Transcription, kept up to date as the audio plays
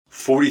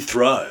40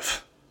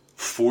 Thrive.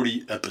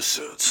 40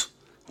 episodes.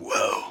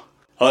 Whoa.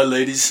 Hi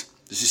ladies,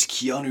 this is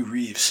Keanu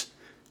Reeves.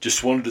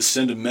 Just wanted to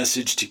send a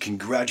message to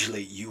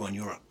congratulate you on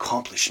your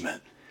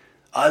accomplishment.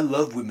 I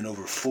love women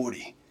over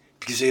 40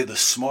 because they are the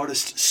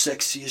smartest,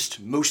 sexiest,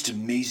 most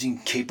amazing,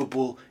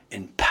 capable,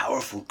 and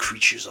powerful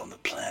creatures on the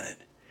planet.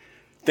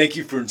 Thank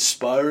you for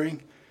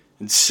inspiring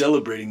and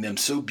celebrating them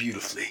so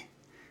beautifully.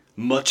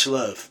 Much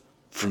love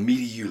from me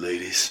to you,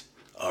 ladies.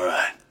 All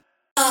right.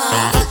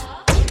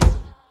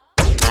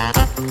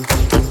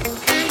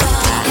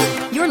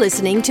 You're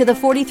listening to the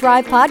 40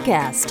 Thrive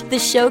Podcast, the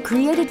show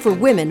created for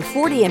women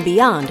 40 and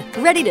beyond,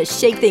 ready to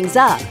shake things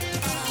up.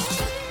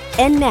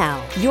 And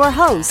now, your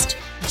host,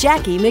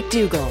 Jackie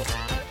McDougall.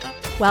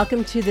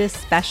 Welcome to this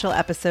special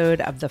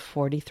episode of the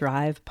 40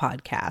 Thrive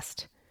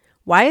Podcast.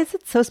 Why is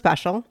it so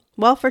special?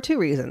 Well, for two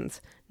reasons.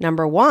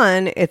 Number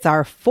one, it's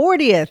our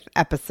 40th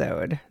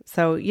episode.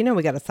 So,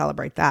 we got to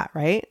celebrate that,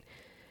 right?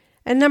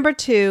 And number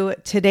two,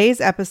 today's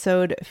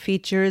episode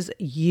features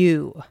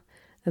you,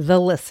 the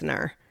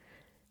listener.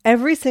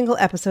 Every single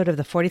episode of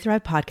the 40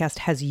 Thrive Podcast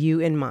has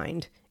you in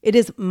mind. It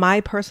is my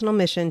personal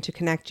mission to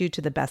connect you to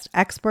the best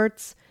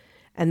experts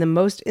and the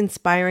most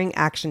inspiring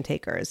action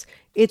takers.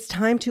 It's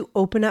time to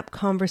open up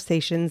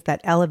conversations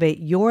that elevate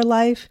your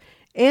life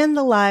and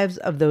the lives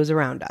of those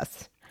around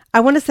us. I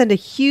want to send a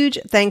huge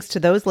thanks to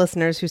those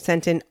listeners who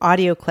sent in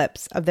audio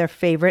clips of their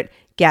favorite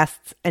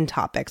guests and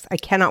topics. I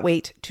cannot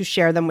wait to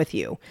share them with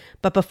you.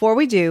 But before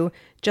we do,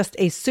 just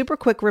a super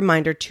quick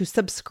reminder to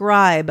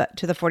subscribe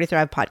to the 40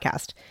 Thrive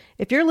Podcast.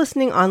 If you're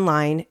listening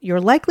online,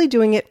 you're likely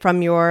doing it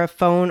from your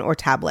phone or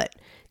tablet.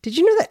 Did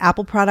you know that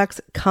Apple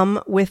products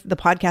come with the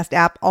podcast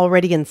app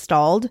already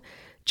installed?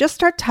 Just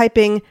start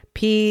typing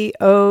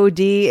POD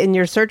in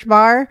your search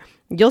bar.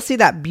 You'll see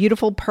that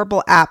beautiful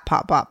purple app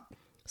pop up.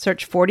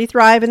 Search 40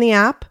 Thrive in the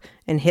app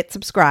and hit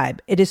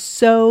subscribe. It is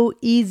so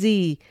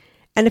easy.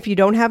 And if you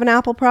don't have an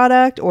Apple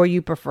product or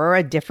you prefer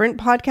a different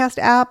podcast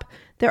app,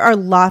 there are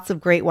lots of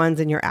great ones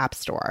in your app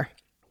store.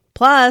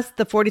 Plus,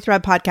 the 40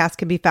 Thrive Podcast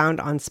can be found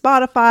on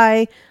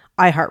Spotify,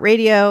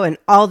 iHeartRadio, and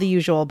all the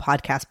usual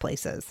podcast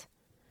places.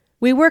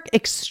 We work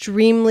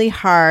extremely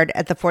hard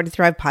at the 40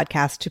 Thrive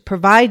Podcast to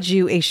provide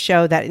you a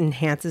show that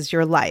enhances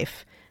your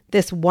life.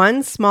 This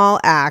one small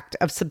act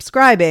of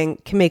subscribing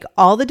can make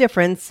all the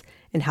difference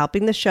in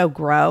helping the show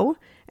grow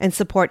and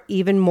support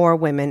even more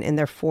women in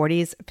their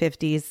 40s,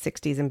 50s,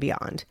 60s, and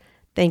beyond.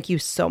 Thank you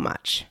so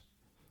much.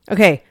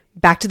 Okay,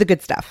 back to the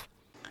good stuff.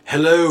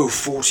 Hello,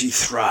 40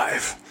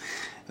 Thrive.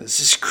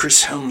 This is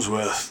Chris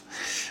Helmsworth,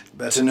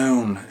 better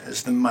known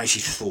as the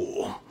Mighty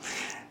Thor.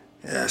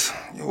 Yes,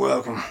 you're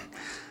welcome.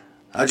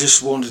 I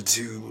just wanted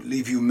to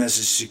leave you a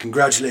message to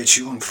congratulate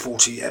you on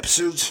 40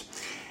 episodes,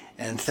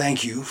 and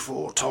thank you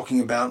for talking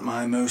about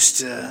my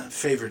most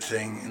favorite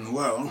thing in the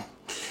world,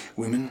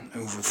 women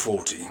over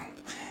 40.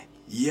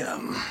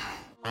 Yum.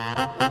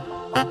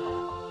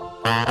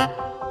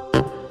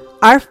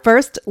 Our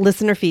first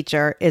listener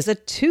feature is a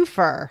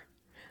twofer.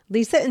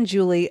 Lisa and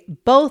Julie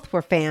both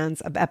were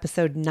fans of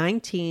episode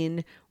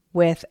 19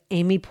 with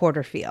Amy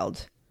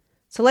Porterfield.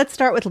 So let's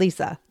start with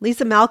Lisa.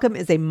 Lisa Malcolm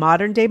is a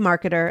modern-day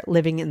marketer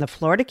living in the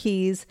Florida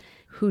Keys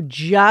who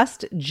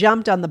just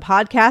jumped on the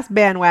podcast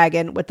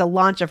bandwagon with the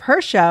launch of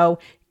her show,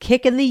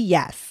 Kickin' the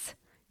Yes.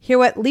 Hear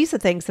what Lisa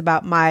thinks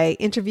about my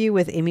interview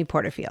with Amy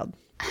Porterfield.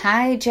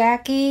 Hi,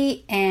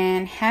 Jackie,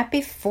 and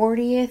happy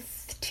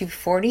 40th to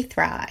 40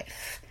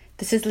 Thrive.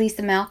 This is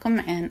Lisa Malcolm,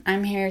 and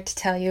I'm here to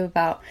tell you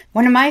about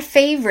one of my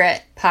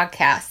favorite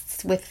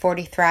podcasts with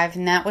 40 Thrive,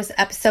 and that was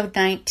episode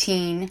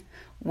 19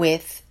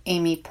 with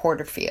Amy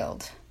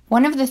Porterfield.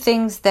 One of the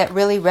things that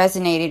really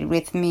resonated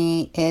with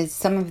me is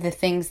some of the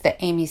things that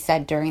Amy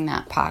said during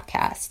that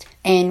podcast.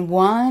 And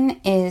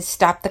one is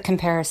stop the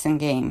comparison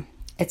game.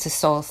 It's a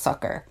soul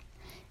sucker.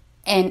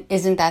 And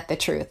isn't that the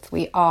truth?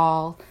 We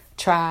all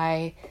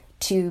try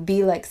to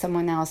be like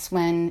someone else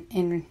when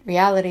in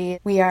reality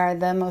we are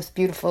the most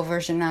beautiful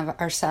version of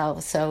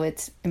ourselves. So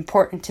it's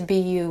important to be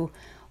you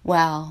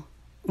while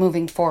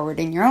moving forward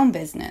in your own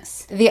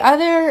business. The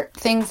other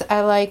things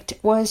I liked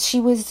was she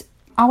was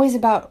always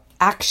about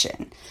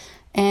action,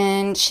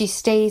 and she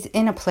stays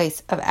in a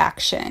place of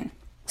action.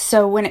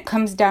 So when it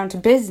comes down to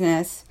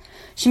business,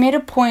 she made a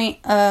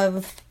point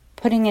of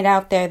putting it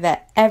out there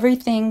that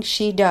everything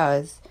she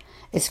does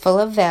is full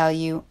of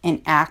value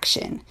and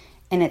action,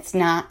 and it's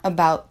not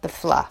about the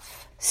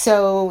fluff.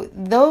 So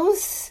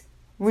those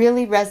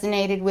really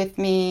resonated with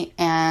me,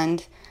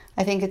 and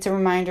I think it's a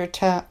reminder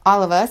to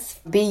all of us,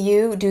 be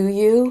you, do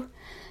you,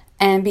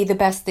 and be the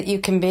best that you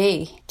can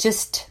be.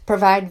 Just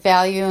provide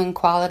value and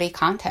quality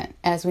content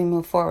as we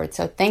move forward.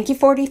 So thank you,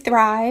 40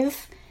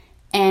 Thrive,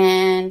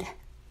 and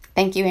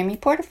thank you, Amy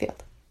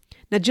Porterfield.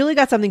 Now, Julie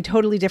got something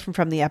totally different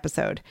from the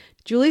episode.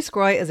 Julie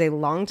Scroy is a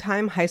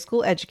longtime high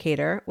school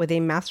educator with a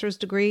master's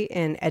degree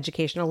in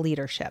educational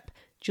leadership.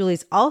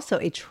 Julie's also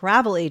a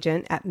travel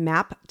agent at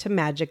Map to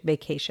Magic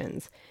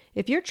Vacations.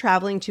 If you're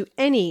traveling to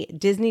any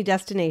Disney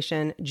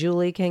destination,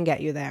 Julie can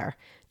get you there.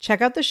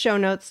 Check out the show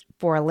notes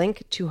for a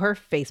link to her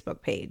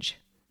Facebook page.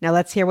 Now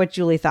let's hear what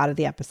Julie thought of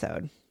the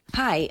episode.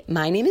 Hi,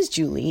 my name is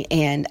Julie,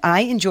 and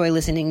I enjoy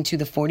listening to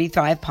the 40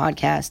 Thrive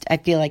podcast. I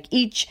feel like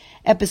each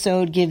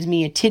episode gives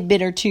me a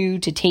tidbit or two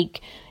to take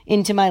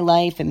into my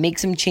life and make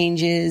some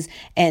changes.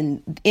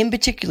 And in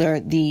particular,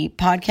 the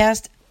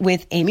podcast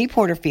with Amy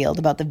Porterfield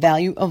about the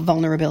value of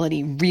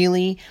vulnerability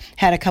really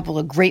had a couple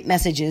of great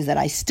messages that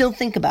I still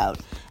think about,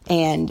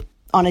 and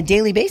on a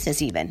daily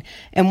basis even.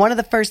 And one of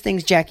the first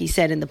things Jackie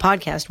said in the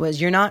podcast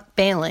was, you're not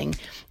failing,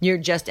 you're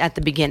just at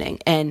the beginning.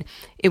 And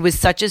it was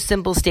such a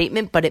simple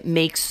statement, but it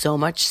makes so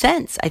much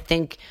sense. I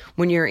think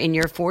when you're in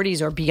your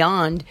 40s or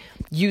beyond,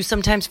 you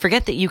sometimes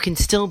forget that you can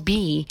still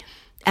be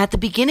at the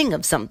beginning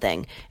of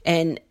something.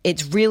 And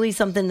it's really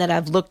something that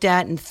I've looked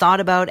at and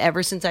thought about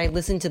ever since I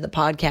listened to the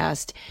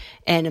podcast,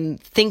 and I'm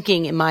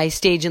thinking in my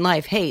stage in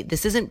life, hey,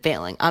 this isn't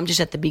failing. I'm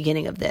just at the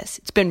beginning of this.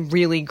 It's been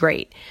really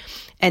great.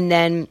 And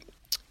then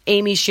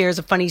Amy shares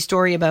a funny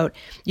story about,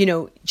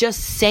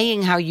 just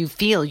saying how you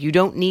feel. You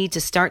don't need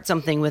to start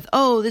something with,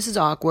 oh, this is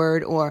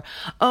awkward, or,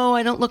 oh,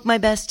 I don't look my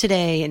best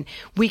today. And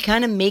we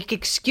kind of make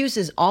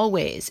excuses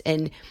always.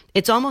 And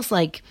it's almost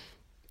like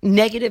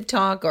negative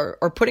talk or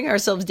putting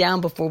ourselves down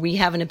before we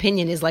have an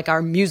opinion is like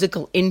our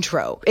musical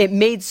intro. It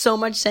made so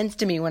much sense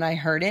to me when I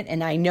heard it.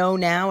 And I know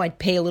now I'd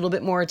pay a little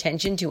bit more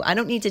attention to, I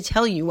don't need to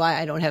tell you why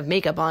I don't have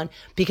makeup on,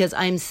 because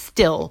I'm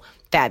still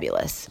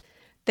fabulous.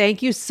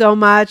 Thank you so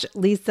much,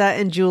 Lisa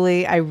and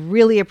Julie. I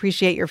really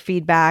appreciate your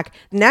feedback.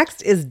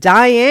 Next is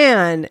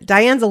Diane.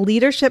 Diane's a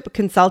leadership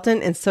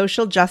consultant and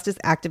social justice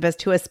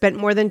activist who has spent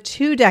more than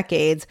 2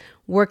 decades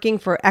working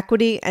for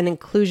equity and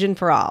inclusion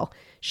for all.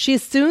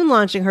 She's soon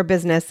launching her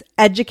business,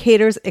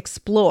 Educators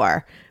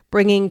Explore,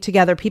 bringing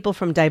together people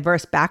from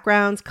diverse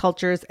backgrounds,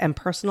 cultures, and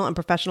personal and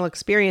professional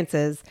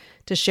experiences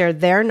to share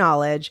their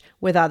knowledge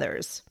with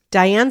others.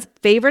 Diane's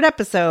favorite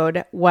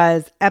episode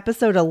was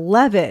episode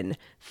 11,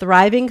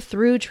 Thriving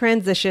Through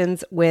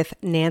Transitions with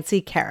Nancy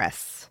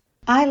Karras.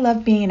 I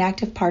love being an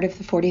active part of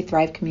the 40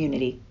 Thrive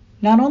community.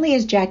 Not only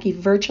has Jackie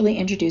virtually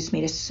introduced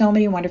me to so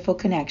many wonderful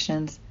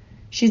connections,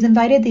 she's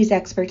invited these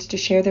experts to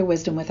share their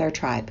wisdom with our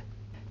tribe.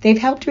 They've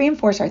helped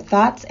reinforce our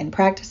thoughts and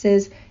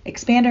practices,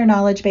 expand our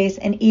knowledge base,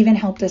 and even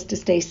helped us to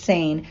stay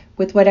sane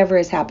with whatever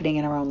is happening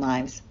in our own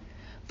lives.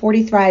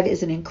 40 Thrive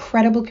is an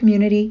incredible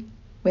community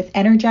with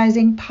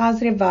energizing,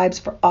 positive vibes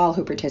for all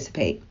who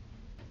participate.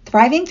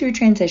 Thriving Through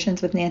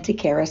Transitions with Nancy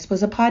Karras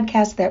was a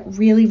podcast that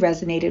really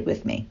resonated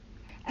with me.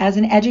 As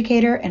an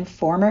educator and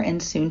former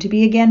and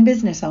soon-to-be again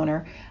business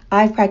owner,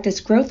 I've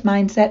practiced growth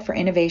mindset for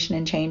innovation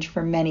and change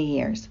for many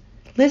years.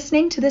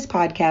 Listening to this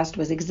podcast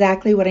was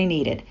exactly what I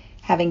needed,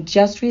 having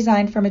just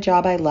resigned from a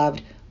job I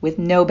loved with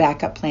no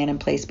backup plan in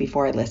place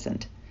before I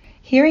listened.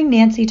 Hearing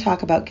Nancy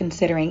talk about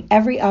considering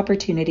every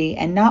opportunity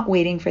and not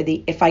waiting for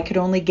the if I could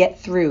only get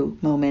through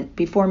moment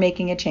before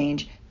making a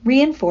change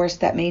reinforced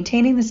that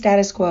maintaining the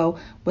status quo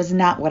was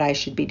not what I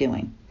should be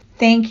doing.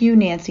 Thank you,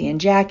 Nancy and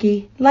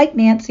Jackie. Like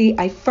Nancy,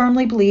 I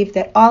firmly believe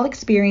that all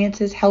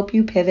experiences help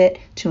you pivot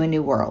to a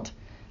new world.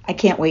 I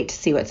can't wait to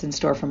see what's in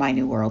store for my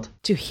new world.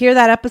 To hear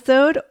that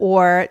episode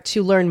or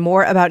to learn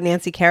more about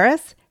Nancy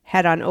Karras,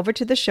 head on over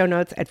to the show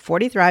notes at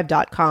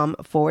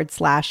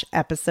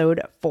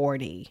 40thrive.com/episode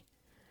 40.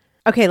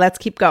 Okay, let's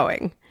keep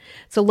going.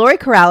 So Lori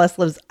Corrales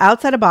lives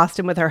outside of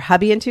Boston with her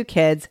hubby and 2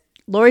 kids.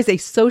 Lori's a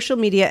social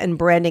media and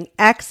branding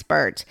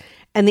expert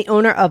and the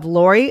owner of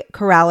Lori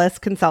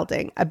Corrales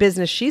Consulting, a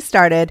business she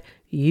started,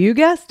 you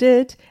guessed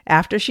it,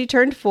 after she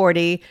turned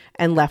 40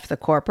 and left the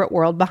corporate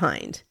world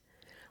behind.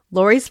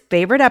 Lori's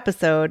favorite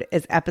episode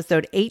is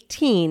episode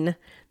 18,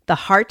 The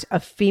Heart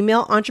of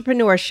Female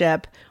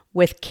Entrepreneurship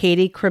with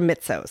Katie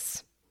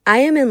Krimitsos. I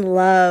am in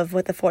love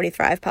with the 40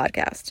 Thrive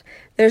podcast.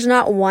 There's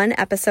not one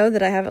episode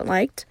that I haven't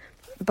liked,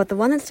 but the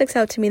one that sticks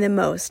out to me the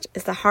most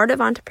is The Heart of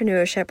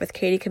Entrepreneurship with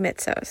Katie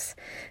Krimitsos.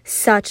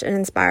 Such an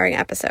inspiring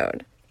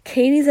episode.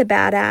 Katie's a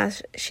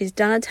badass, she's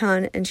done a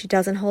ton, and she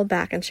doesn't hold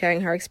back in sharing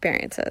her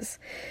experiences.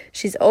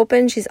 She's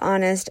open, she's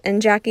honest,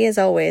 and Jackie, as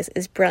always,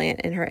 is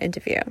brilliant in her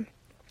interview.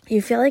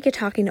 You feel like you're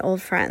talking to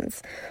old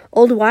friends,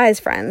 old wise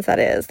friends, that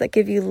is, that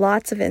give you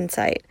lots of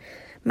insight.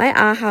 My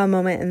aha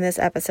moment in this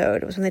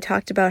episode was when they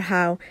talked about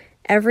how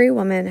every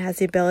woman has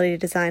the ability to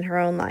design her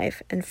own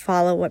life and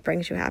follow what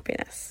brings you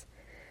happiness.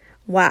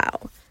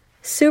 Wow.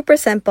 Super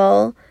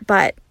simple,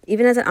 but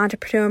even as an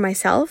entrepreneur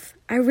myself,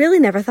 I really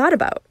never thought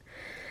about.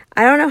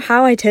 I don't know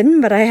how I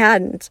didn't, but I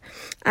hadn't.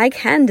 I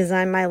can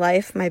design my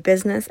life, my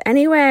business,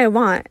 any way I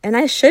want, and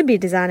I should be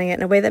designing it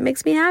in a way that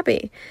makes me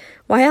happy.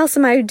 Why else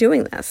am I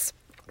doing this?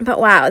 But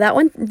wow, that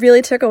one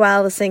really took a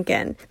while to sink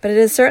in. But it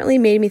has certainly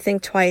made me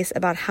think twice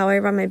about how I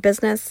run my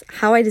business,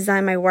 how I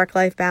design my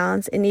work-life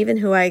balance, and even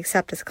who I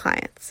accept as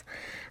clients.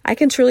 I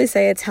can truly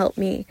say it's helped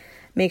me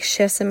make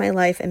shifts in my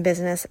life and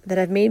business that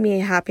have made me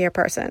a happier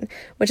person,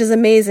 which is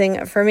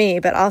amazing for me,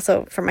 but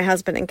also for my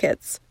husband and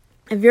kids.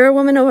 If you're a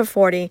woman over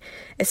 40,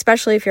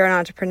 especially if you're an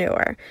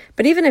entrepreneur,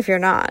 but even if you're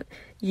not,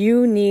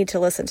 you need to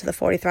listen to the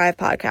 40 Thrive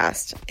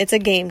podcast. It's a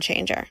game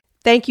changer.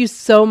 Thank you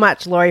so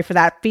much, Lori, for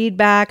that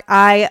feedback.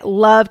 I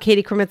love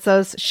Katie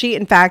Krimitsos. She,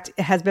 in fact,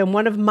 has been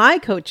one of my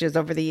coaches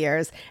over the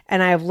years,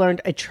 and I have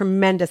learned a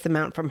tremendous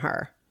amount from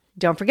her.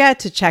 Don't forget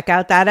to check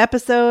out that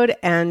episode,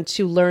 and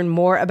to learn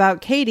more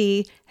about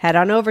Katie, head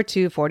on over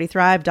to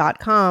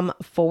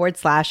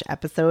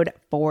 40thrive.com/episode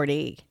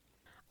 40.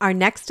 Our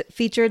next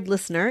featured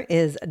listener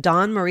is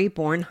Dawn Marie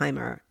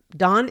Bornheimer.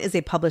 Dawn is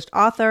a published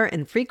author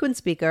and frequent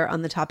speaker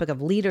on the topic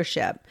of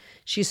leadership.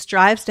 She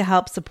strives to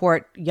help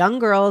support young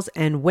girls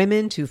and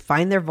women to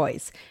find their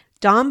voice.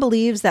 Dawn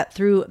believes that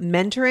through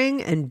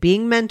mentoring and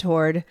being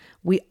mentored,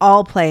 we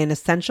all play an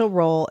essential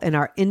role in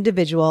our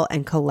individual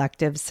and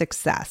collective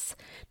success.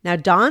 Now,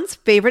 Dawn's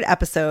favorite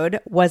episode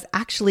was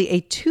actually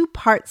a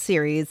 2-part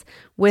series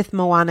with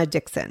Moana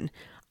Dixon.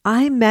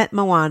 I met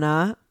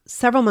Moana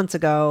several months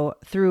ago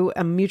through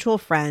a mutual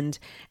friend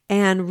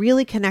and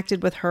really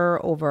connected with her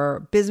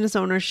over business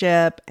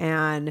ownership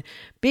and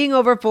being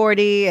over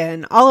 40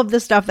 and all of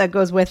the stuff that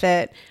goes with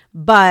it.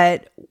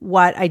 But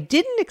what I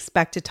didn't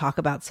expect to talk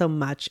about so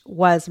much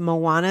was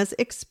Moana's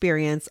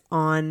experience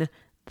on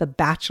The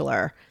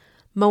Bachelor.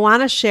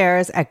 Moana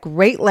shares at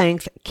great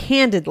length,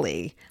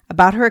 candidly,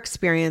 about her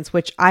experience,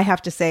 which I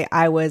have to say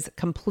I was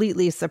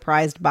completely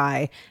surprised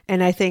by.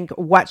 And I think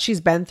what she's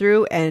been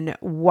through and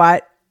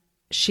what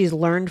she's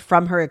learned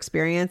from her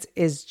experience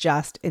is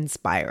just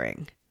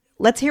inspiring.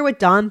 Let's hear what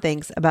Dawn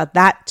thinks about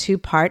that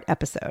 2-part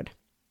episode.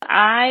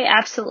 I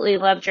absolutely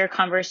loved your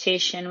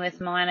conversation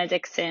with Moana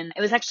Dixon.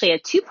 It was actually a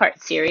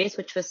 2-part series,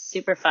 which was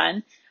super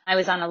fun. I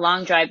was on a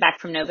long drive back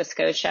from Nova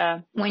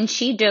Scotia when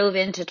she dove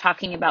into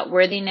talking about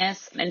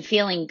worthiness and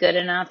feeling good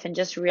enough, and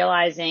just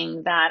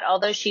realizing that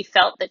although she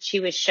felt that she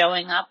was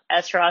showing up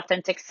as her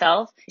authentic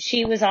self,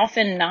 she was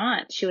often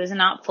not. She was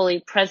not fully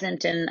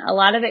present, and a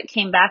lot of it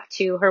came back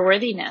to her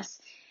worthiness.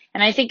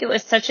 And I think it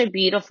was such a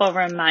beautiful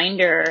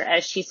reminder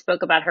as she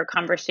spoke about her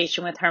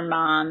conversation with her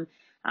mom,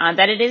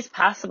 that it is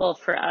possible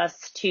for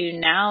us to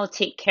now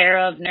take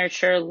care of,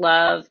 nurture,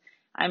 love,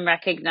 and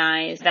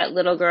recognize that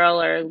little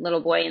girl or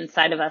little boy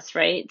inside of us,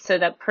 right? So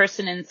that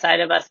person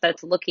inside of us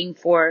that's looking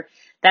for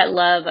that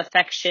love,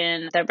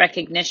 affection, that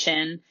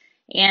recognition,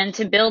 and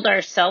to build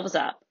ourselves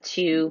up,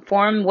 to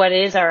form what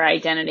is our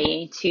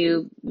identity,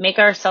 to make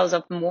ourselves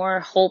a more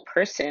whole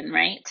person,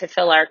 right? To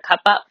fill our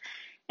cup up.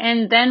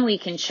 And then we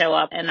can show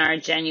up in our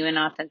genuine,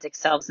 authentic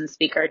selves and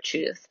speak our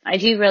truth. I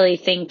do really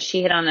think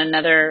she hit on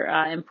another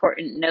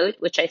important note,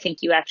 which I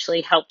think you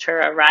actually helped her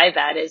arrive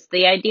at, is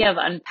the idea of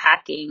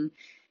unpacking.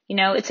 You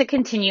know, it's a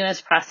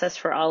continuous process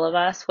for all of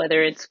us,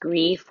 whether it's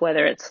grief,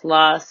 whether it's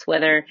loss,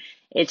 whether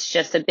it's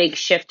just a big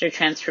shift or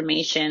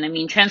transformation. I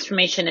mean,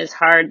 transformation is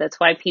hard. That's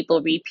why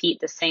people repeat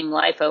the same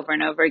life over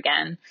and over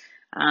again.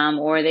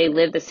 Or they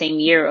live the same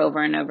year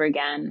over and over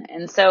again.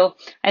 And so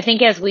I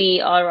think as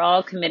we are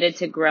all committed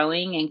to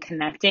growing and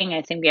connecting,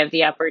 I think we have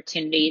the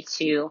opportunity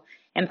to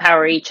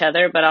empower each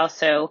other, but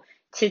also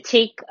to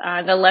take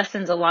the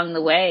lessons along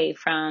the way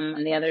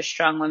from the other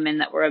strong women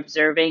that we're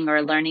observing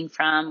or learning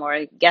from,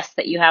 or guests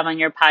that you have on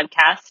your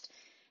podcast,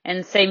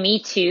 and say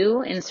me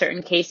too in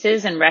certain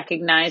cases, and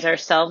recognize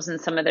ourselves in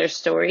some of their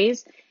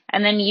stories.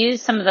 And then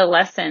use some of the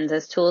lessons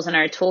as tools in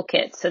our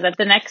toolkit, so that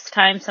the next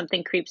time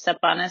something creeps up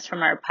on us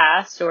from our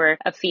past, or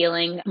a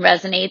feeling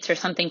resonates or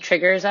something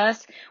triggers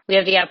us, we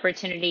have the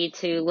opportunity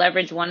to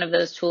leverage one of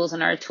those tools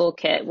in our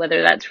toolkit,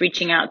 whether that's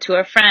reaching out to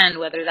a friend,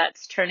 whether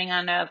that's turning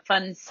on a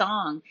fun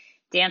song,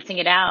 dancing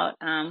it out,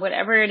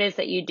 whatever it is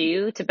that you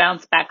do to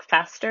bounce back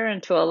faster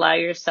and to allow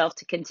yourself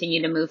to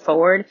continue to move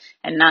forward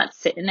and not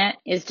sit in it,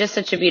 is just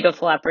such a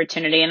beautiful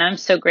opportunity. And I'm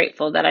so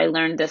grateful that I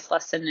learned this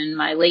lesson in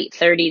my late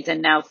 30s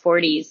and now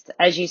 40s.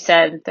 As you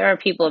said, there are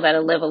people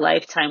that live a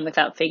lifetime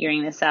without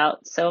figuring this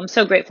out. So I'm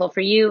so grateful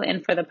for you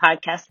and for the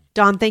podcast.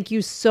 Dawn, thank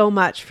you so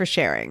much for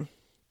sharing.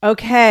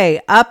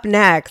 Okay, up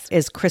next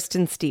is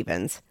Kristen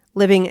Stevens.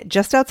 Living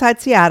just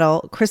outside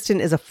Seattle, Kristen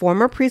is a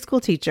former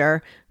preschool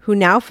teacher who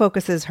now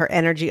focuses her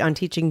energy on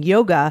teaching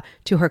yoga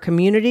to her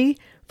community,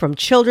 from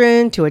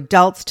children to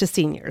adults to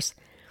seniors.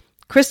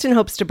 Kristen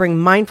hopes to bring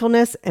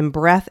mindfulness and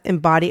breath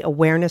and body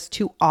awareness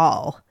to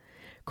all.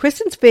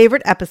 Kristen's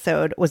favorite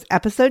episode was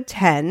episode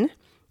 10,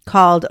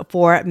 called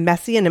For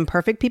Messy and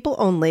Imperfect People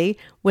Only,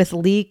 with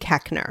Lee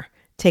Keckner.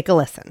 Take a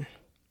listen.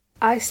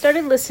 I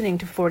started listening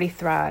to 40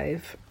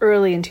 Thrive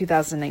early in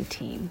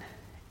 2019.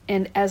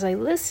 And as I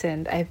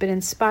listened, I've been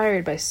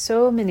inspired by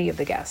so many of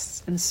the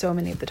guests and so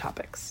many of the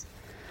topics.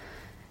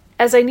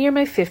 As I near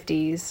my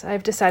 50s,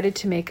 I've decided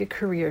to make a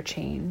career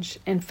change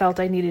and felt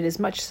I needed as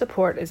much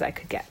support as I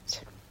could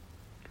get.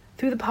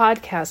 Through the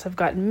podcast, I've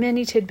gotten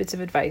many tidbits of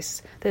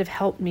advice that have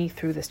helped me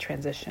through this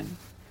transition.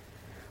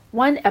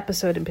 One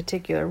episode in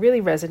particular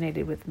really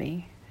resonated with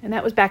me, and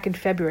that was back in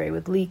February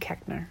with Lee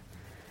Keckner.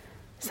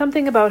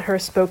 Something about her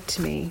spoke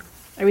to me.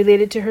 I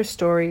related to her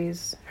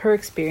stories, her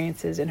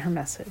experiences, and her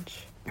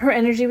message. Her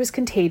energy was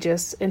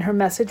contagious, and her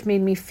message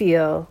made me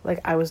feel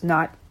like I was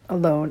not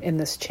alone in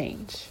this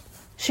change.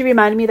 She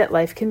reminded me that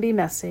life can be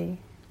messy,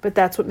 but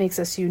that's what makes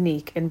us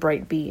unique and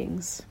bright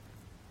beings.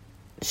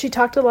 She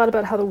talked a lot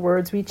about how the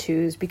words we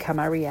choose become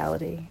our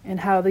reality, and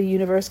how the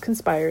universe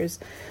conspires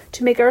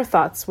to make our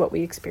thoughts what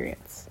we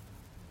experience.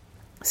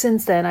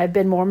 Since then, I've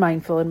been more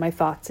mindful in my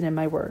thoughts and in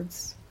my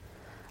words.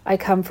 I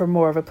come from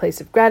more of a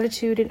place of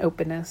gratitude and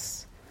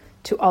openness,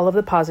 to all of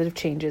the positive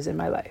changes in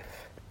my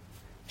life.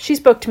 She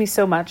spoke to me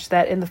so much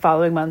that in the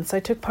following months, I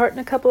took part in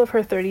a couple of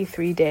her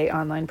 33-day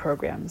online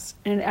programs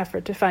in an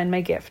effort to find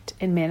my gift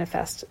and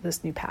manifest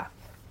this new path.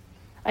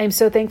 I am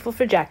so thankful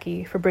for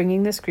Jackie for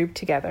bringing this group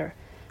together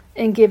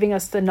and giving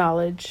us the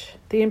knowledge,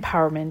 the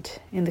empowerment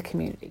in the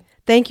community.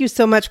 Thank you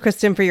so much,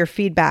 Kristen, for your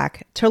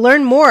feedback. To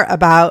learn more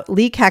about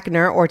Lee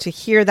Keckner or to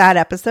hear that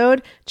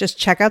episode, just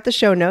check out the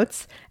show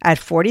notes at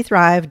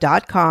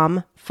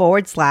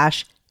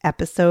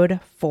 40thrive.com/episode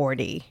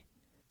 40.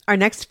 Our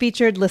next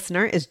featured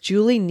listener is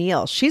Julie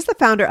Neal. She's the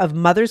founder of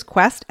Mother's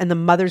Quest and the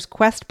Mother's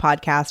Quest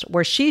podcast,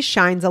 where she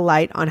shines a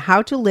light on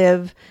how to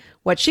live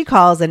what she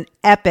calls an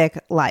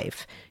epic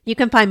life. You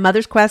can find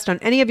Mother's Quest on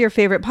any of your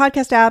favorite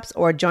podcast apps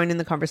or join in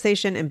the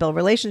conversation and build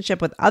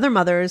relationship with other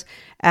mothers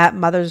at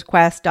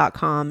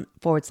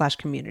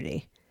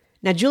mothersquest.com/community.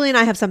 Now, Julie and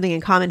I have something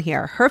in common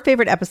here. Her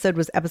favorite episode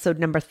was episode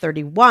number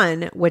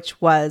 31, which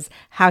was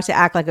How to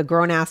Act Like a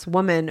Grown-Ass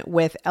Woman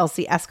with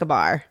Elsie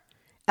Escobar.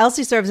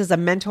 Elsie serves as a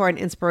mentor and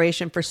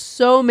inspiration for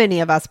so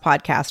many of us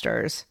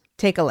podcasters.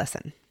 Take a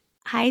listen.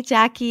 Hi,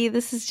 Jackie.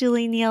 This is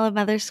Julie Neal of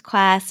Mother's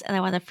Quest, and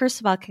I want to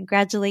first of all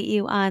congratulate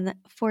you on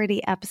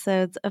 40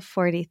 episodes of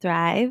 40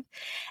 Thrive.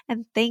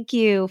 And thank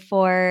you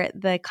for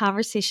the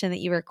conversation that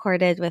you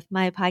recorded with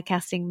my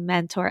podcasting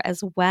mentor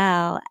as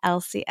well,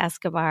 Elsie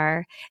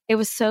Escobar. It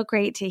was so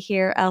great to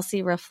hear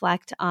Elsie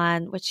reflect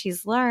on what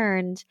she's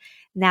learned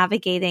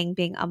navigating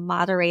being a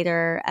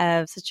moderator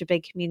of such a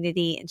big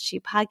community in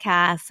She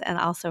Podcasts, and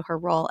also her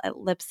role at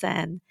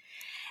Libsyn,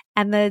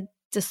 and the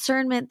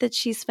discernment that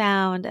she's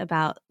found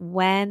about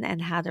when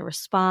and how to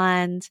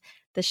respond,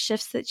 the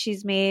shifts that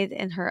she's made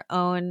in her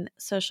own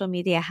social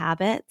media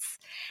habits,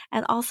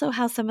 and also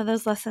how some of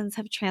those lessons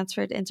have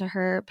transferred into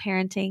her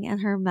parenting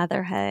and her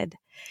motherhood.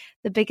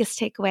 The biggest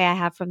takeaway I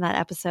have from that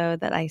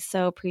episode that I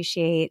so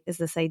appreciate is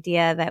this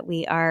idea that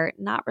we are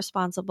not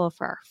responsible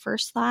for our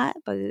first thought,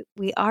 but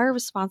we are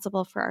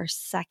responsible for our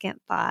second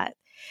thought,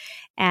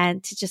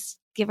 and to just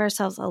give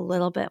ourselves a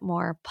little bit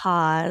more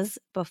pause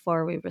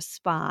before we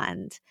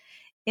respond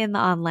in the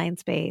online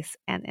space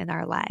and in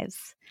our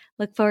lives.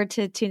 Look forward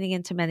to tuning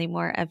into many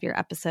more of your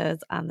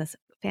episodes on this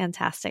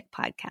fantastic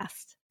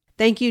podcast.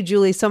 Thank you,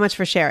 Julie, so much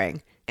for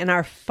sharing. And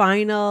our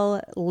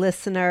final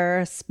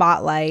listener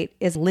spotlight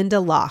is Linda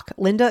Locke.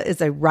 Linda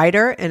is a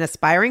writer and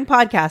aspiring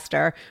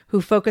podcaster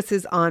who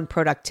focuses on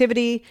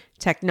productivity,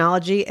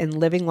 technology, and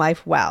living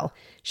life well.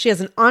 She has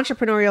an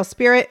entrepreneurial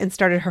spirit and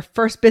started her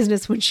first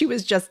business when she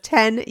was just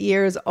 10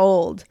 years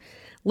old.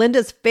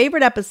 Linda's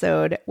favorite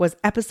episode was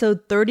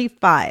episode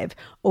 35,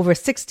 Over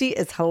 60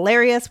 is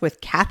Hilarious, with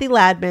Kathy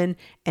Ladman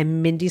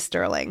and Mindy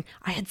Sterling.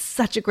 I had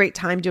such a great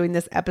time doing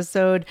this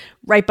episode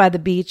right by the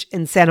beach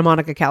in Santa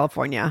Monica,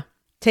 California.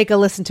 Take a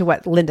listen to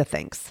what Linda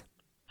thinks.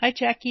 Hi,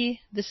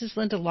 Jackie. This is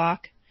Linda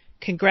Locke.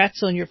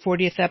 Congrats on your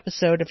 40th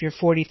episode of your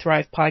 40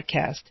 Thrive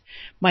podcast.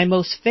 My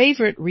most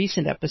favorite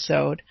recent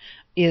episode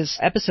is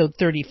episode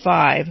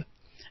 35,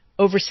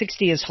 Over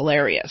 60 is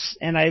Hilarious.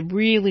 And I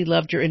really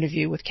loved your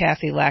interview with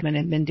Kathy Ladman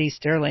and Mindy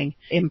Sterling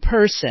in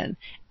person,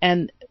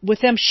 and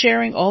with them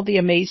sharing all the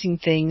amazing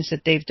things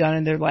that they've done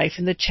in their life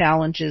and the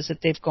challenges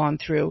that they've gone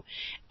through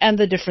and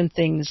the different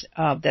things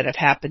that have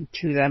happened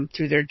to them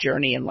through their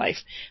journey in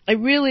life. I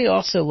really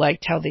also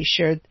liked how they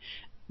shared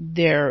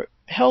their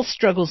health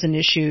struggles and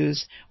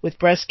issues with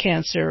breast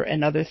cancer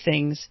and other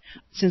things.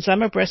 Since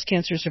I'm a breast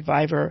cancer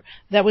survivor,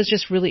 that was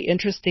just really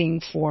interesting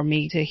for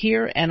me to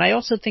hear. And I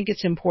also think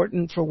it's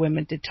important for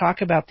women to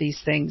talk about these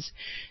things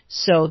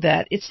so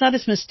that it's not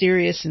as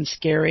mysterious and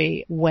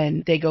scary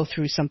when they go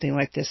through something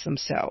like this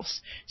themselves.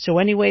 So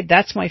anyway,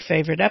 that's my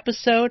favorite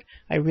episode.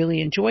 I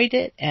really enjoyed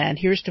it. And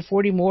here's to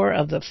 40 more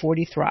of the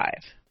 40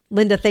 Thrive.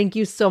 Linda, thank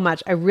you so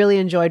much. I really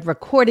enjoyed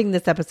recording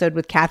this episode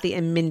with Kathy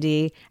and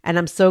Mindy, and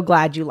I'm so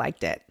glad you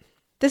liked it.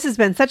 This has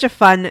been such a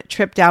fun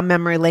trip down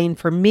memory lane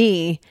for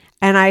me,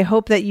 and I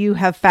hope that you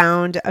have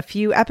found a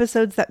few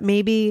episodes that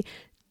maybe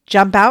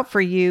jump out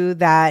for you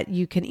that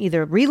you can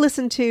either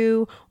re-listen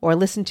to or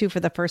listen to for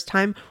the first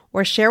time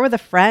or share with a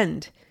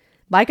friend.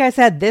 Like I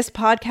said, this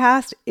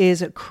podcast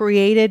is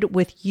created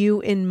with you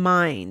in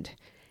mind.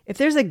 If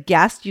there's a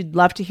guest you'd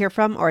love to hear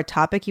from or a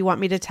topic you want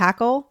me to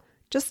tackle,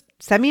 just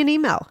send me an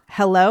email,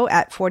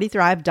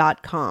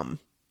 hello@40thrive.com.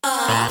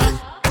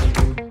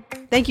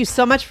 Thank you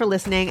so much for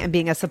listening and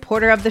being a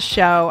supporter of the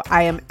show.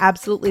 I am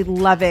absolutely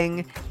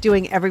loving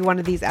doing every one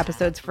of these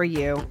episodes for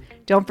you.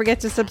 Don't forget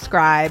to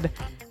subscribe.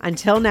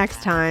 Until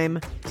next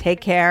time,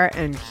 take care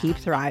and keep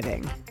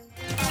thriving.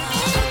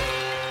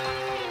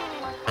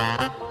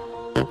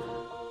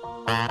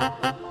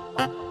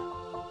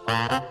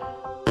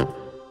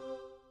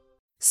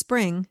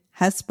 Spring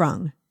has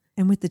sprung,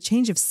 and with the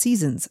change of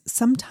seasons,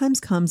 sometimes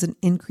comes an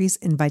increase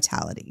in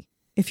vitality.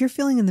 If you're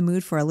feeling in the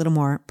mood for a little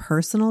more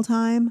personal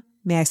time,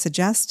 may I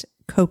suggest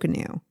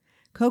Coconu?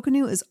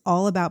 Coconu is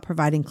all about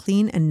providing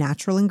clean and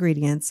natural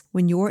ingredients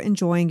when you're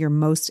enjoying your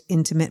most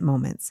intimate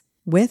moments,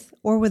 with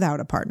or without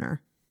a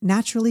partner.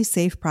 Naturally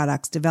safe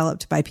products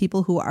developed by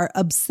people who are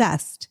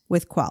obsessed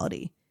with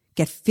quality.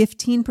 Get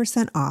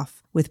 15%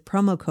 off with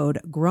promo code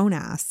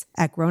GROWNASS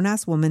at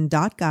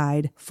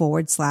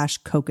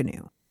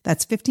grownasswoman.guide/Kokonu.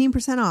 That's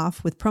 15%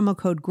 off with promo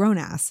code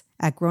GROWNASS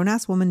at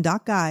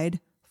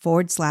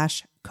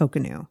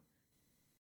grownasswoman.guide/Kokonu.